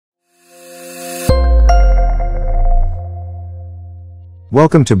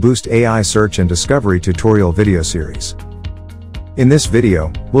Welcome to Boost AI Search and Discovery tutorial video series. In this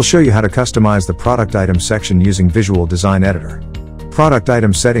video, we'll show you how to customize the product item section using Visual Design Editor. Product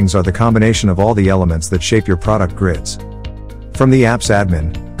item settings are the combination of all the elements that shape your product grids. From the app's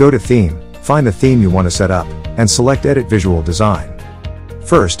admin, go to Theme, find the theme you want to set up, and select Edit Visual Design.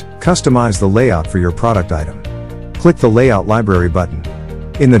 First, customize the layout for your product item. Click the Layout Library button.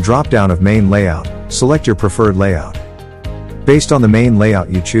 In the drop-down of Main Layout, select your preferred layout. Based on the main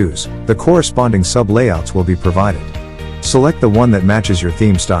layout you choose, the corresponding sub-layouts will be provided. Select the one that matches your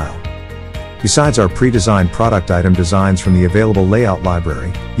theme style. Besides our pre-designed product item designs from the available layout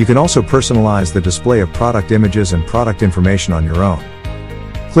library, you can also personalize the display of product images and product information on your own.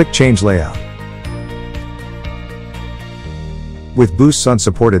 Click Change Layout. With Boost's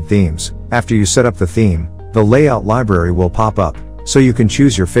unsupported themes, after you set up the theme, the layout library will pop up, so you can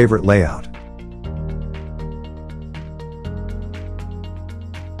choose your favorite layout.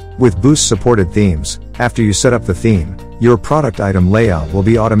 With Boost supported themes, after you set up the theme, your product item layout will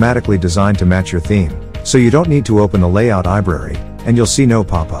be automatically designed to match your theme, so you don't need to open the layout library, and you'll see no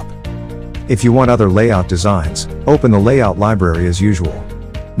pop-up. If you want other layout designs, open the layout library as usual.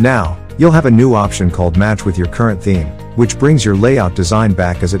 Now, you'll have a new option called Match with your current theme, which brings your layout design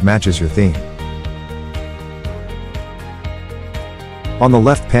back as it matches your theme. On the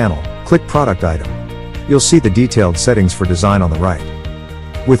left panel, click Product Item. You'll see the detailed settings for design on the right.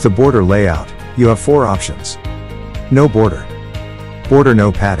 With the border layout, you have 4 options. No border. Border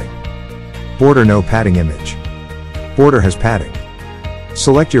no padding. Border no padding image. Border has padding.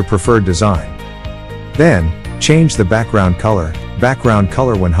 Select your preferred design. Then, change the background color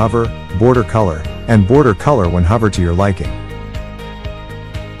when hover, border color, and border color when hover to your liking.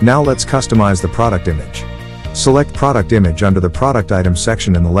 Now let's customize the product image. Select Product Image under the Product Item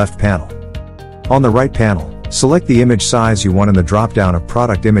section in the left panel. On the right panel, select the image size you want in the drop-down of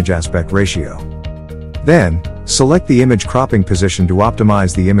Product Image Aspect Ratio. Then, select the image cropping position to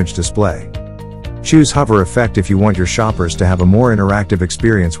optimize the image display. Choose Hover Effect if you want your shoppers to have a more interactive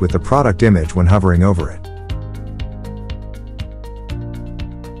experience with the product image when hovering over it.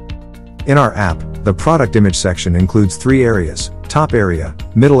 In our app, the Product Image section includes 3 areas: top area,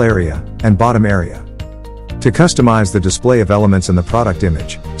 middle area, and bottom area. To customize the display of elements in the product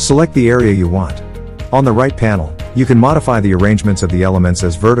image, select the area you want. On the right panel, you can modify the arrangements of the elements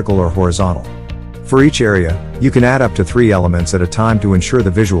as vertical or horizontal. For each area, you can add up to 3 elements at a time to ensure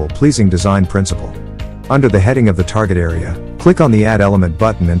the visual pleasing design principle. Under the heading of the target area, click on the Add Element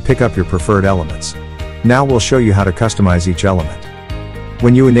button and pick up your preferred elements. Now we'll show you how to customize each element.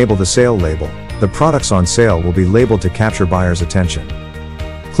 When you enable the sale label, the products on sale will be labeled to capture buyers' attention.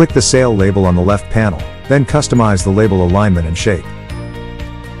 Click the sale label on the left panel, then customize the label alignment and shape.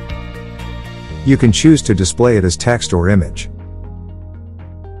 You can choose to display it as text or image.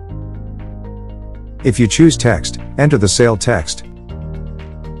 If you choose text, enter the sale text.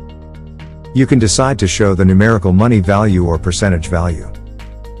 You can decide to show the numerical money value or percentage value.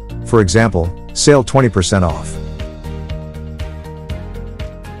 For example, sale 20% off.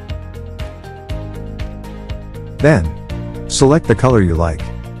 Then, select the color you like.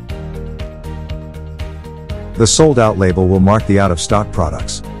 The sold out label will mark the out-of-stock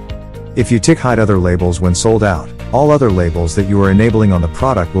products. If you tick Hide Other Labels when sold out, all other labels that you are enabling on the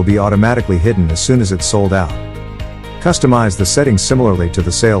product will be automatically hidden as soon as it's sold out. Customize the settings similarly to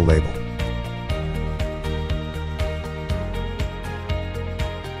the sale label.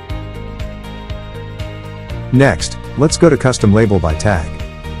 Next, let's go to Custom Label by Tag.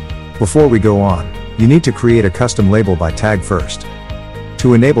 Before we go on, you need to create a custom label by tag first.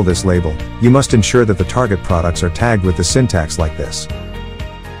 To enable this label, you must ensure that the target products are tagged with the syntax like this.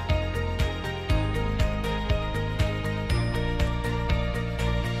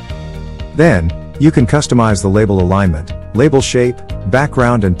 Then, you can customize the label alignment, label shape,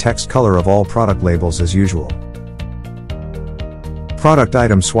 background and text color of all product labels as usual. Product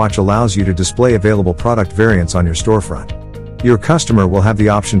Item Swatch allows you to display available product variants on your storefront. Your customer will have the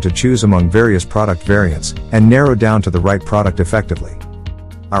option to choose among various product variants, and narrow down to the right product effectively.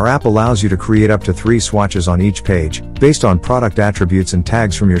 Our app allows you to create up to 3 swatches on each page, based on product attributes and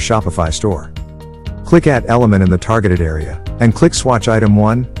tags from your Shopify store. Click Add Element in the targeted area, and click Swatch Item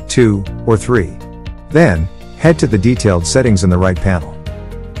 1, 2, or 3. Then, head to the detailed settings in the right panel.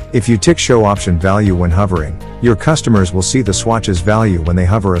 If you tick Show Option Value when hovering, your customers will see the swatch's value when they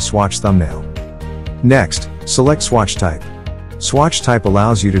hover a swatch thumbnail. Next, select Swatch Type. Swatch Type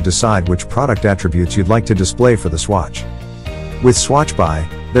allows you to decide which product attributes you'd like to display for the swatch. With Swatch By,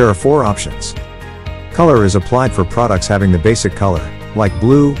 there are 4 options. Color is applied for products having the basic color, like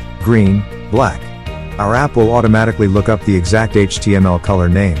blue, green, black. Our app will automatically look up the exact HTML color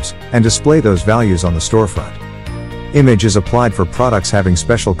names and display those values on the storefront. Image is applied for products having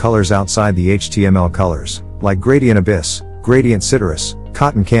special colors outside the HTML colors, like gradient abyss, gradient citrus,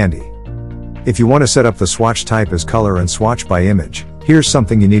 cotton candy. If you want to set up the swatch type as color and swatch by image, here's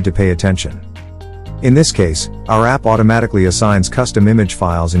something you need to pay attention. In this case, our app automatically assigns custom image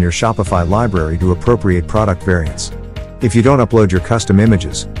files in your Shopify library to appropriate product variants. If you don't upload your custom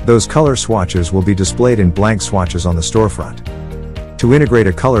images, those color swatches will be displayed in blank swatches on the storefront. To integrate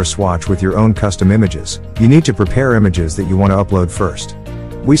a color swatch with your own custom images, you need to prepare images that you want to upload first.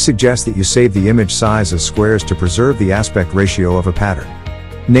 We suggest that you save the image size as squares to preserve the aspect ratio of a pattern.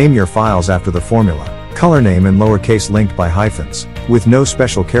 Name your files after the formula, color name in lowercase linked by hyphens, with no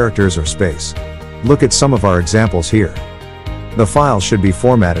special characters or space. Look at some of our examples here. The files should be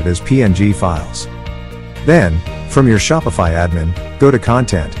formatted as PNG files. Then, from your Shopify admin, go to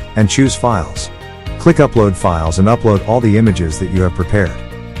Content, and choose Files. Click Upload Files and upload all the images that you have prepared.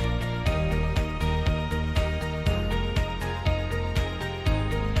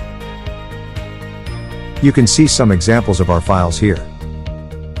 You can see some examples of our files here.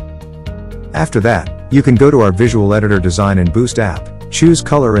 After that, you can go to our Visual Editor Design and Boost app, choose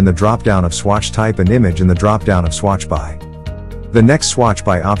Color in the drop-down of Swatch Type and Image in the drop-down of Swatch By. The next Swatch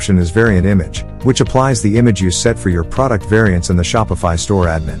By option is Variant Image, which applies the image you set for your product variants in the Shopify store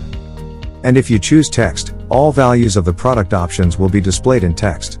admin. And if you choose Text, all values of the product options will be displayed in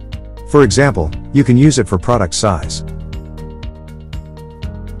text. For example, you can use it for product size.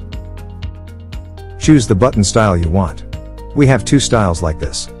 Choose the button style you want. We have 2 styles like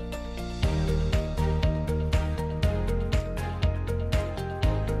this.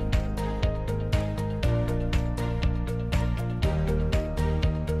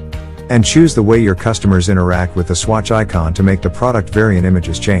 And choose the way your customers interact with the swatch icon to make the product variant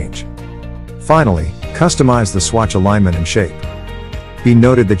images change. Finally, customize the swatch alignment and shape. Be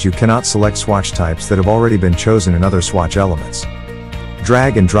noted that you cannot select swatch types that have already been chosen in other swatch elements.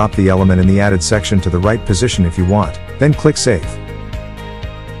 Drag and drop the element in the added section to the right position if you want, then click Save.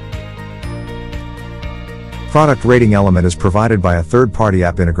 Product rating element is provided by a third-party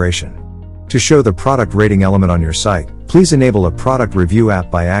app integration. To show the product rating element on your site, please enable a product review app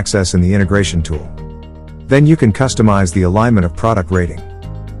by access in the integration tool. Then you can customize the alignment of product rating.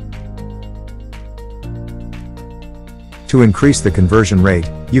 To increase the conversion rate,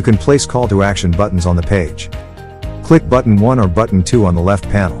 you can place call to action buttons on the page. Click button 1 or button 2 on the left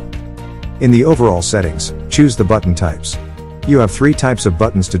panel. In the overall settings, choose the button types. You have 3 types of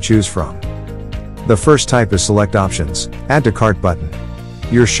buttons to choose from. The first type is Select Options, Add to Cart button.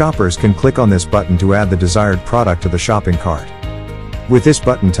 Your shoppers can click on this button to add the desired product to the shopping cart. With this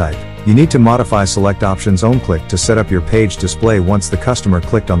button type, you need to modify Select Options onClick to set up your page display once the customer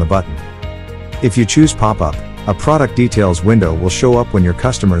clicked on the button. If you choose Pop-up, a product details window will show up when your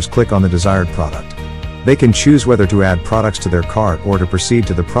customers click on the desired product. They can choose whether to add products to their cart or to proceed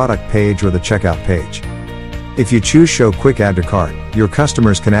to the product page or the checkout page. If you choose Show Quick Add to Cart, your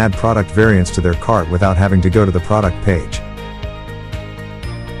customers can add product variants to their cart without having to go to the product page.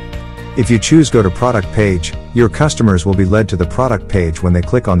 If you choose Go to Product Page, your customers will be led to the product page when they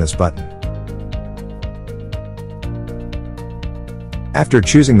click on this button. After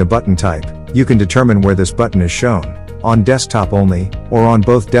choosing the button type, you can determine where this button is shown, on desktop only, or on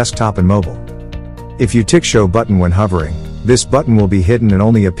both desktop and mobile. If you tick Show Button when hovering, this button will be hidden and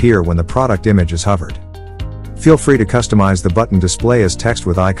only appear when the product image is hovered. Feel free to customize the button display as text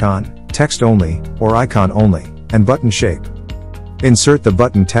with icon, text only, or icon only, and button shape. Insert the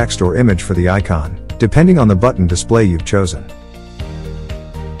button text or image for the icon, depending on the button display you've chosen.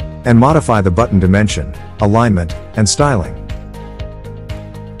 And modify the button dimension, alignment, and styling.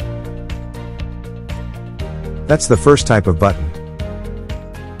 That's the first type of button.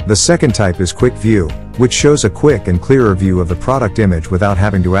 The second type is Quick View, which shows a quick and clearer view of the product image without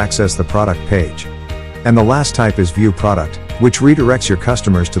having to access the product page. And the last type is View Product, which redirects your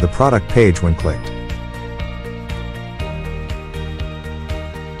customers to the product page when clicked.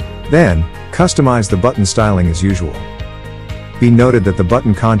 Then, customize the button styling as usual. Be noted that the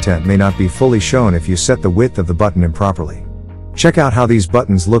button content may not be fully shown if you set the width of the button improperly. Check out how these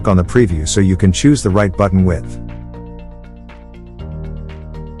buttons look on the preview so you can choose the right button width.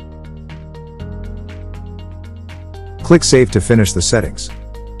 Click Save to finish the settings.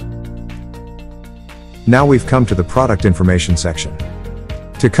 Now we've come to the product information section.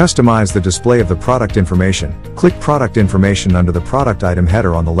 To customize the display of the product information, click Product Information under the product item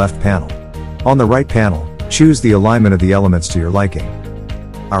header on the left panel. On the right panel, choose the alignment of the elements to your liking.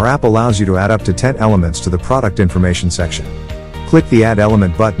 Our app allows you to add up to 10 elements to the product information section. Click the Add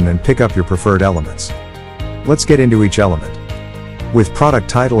Element button and pick up your preferred elements. Let's get into each element. With product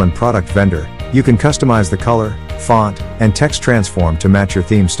title and product vendor, you can customize the color, font, and text transform to match your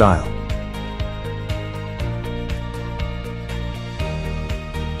theme style.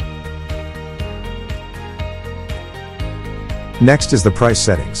 Next is the price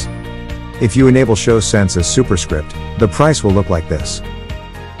settings. If you enable show cents as superscript, the price will look like this.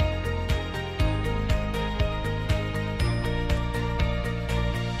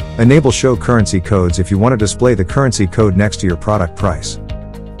 Enable show currency codes if you want to display the currency code next to your product price.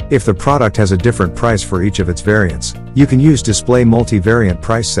 If the product has a different price for each of its variants, you can use display multi-variant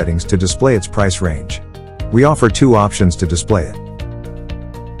price settings to display its price range. We offer two options to display it.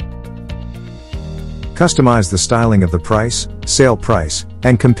 Customize the styling of the price, sale price,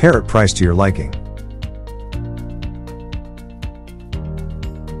 and compare it price to your liking.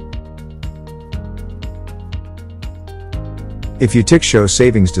 If you tick Show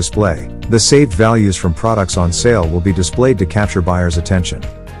Savings Display, the saved values from products on sale will be displayed to capture buyers' attention.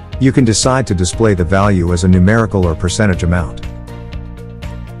 You can decide to display the value as a numerical or percentage amount.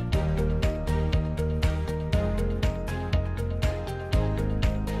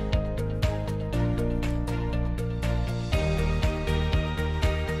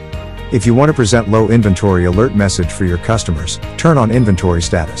 If you want to present low inventory alert message for your customers, turn on inventory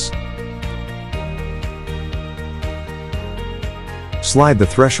status. Slide the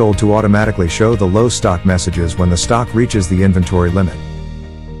threshold to automatically show the low stock messages when the stock reaches the inventory limit.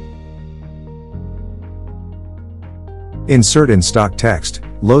 Insert in stock text,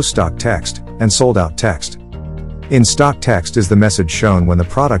 low stock text, and sold out text. In stock text is the message shown when the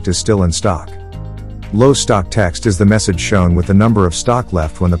product is still in stock. Low stock text is the message shown with the number of stock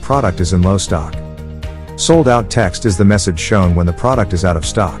left when the product is in low stock. Sold out text is the message shown when the product is out of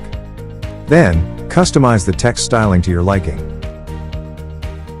stock. Then, customize the text styling to your liking.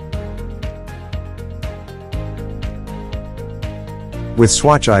 With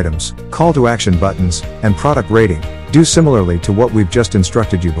Swatch items, call to action buttons, and product rating, do similarly to what we've just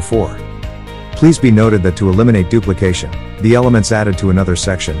instructed you before. Please be noted that to eliminate duplication, the elements added to another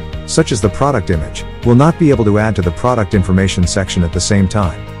section, such as the product image, will not be able to add to the product information section at the same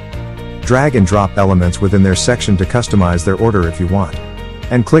time. Drag and drop elements within their section to customize their order if you want.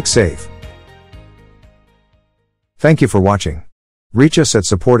 And click Save. Thank you for watching. Reach us at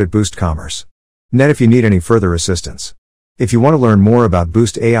support@boostcommerce.net if you need any further assistance. If you want to learn more about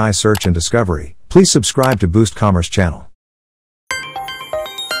Boost AI search and discovery, please subscribe to Boost Commerce channel.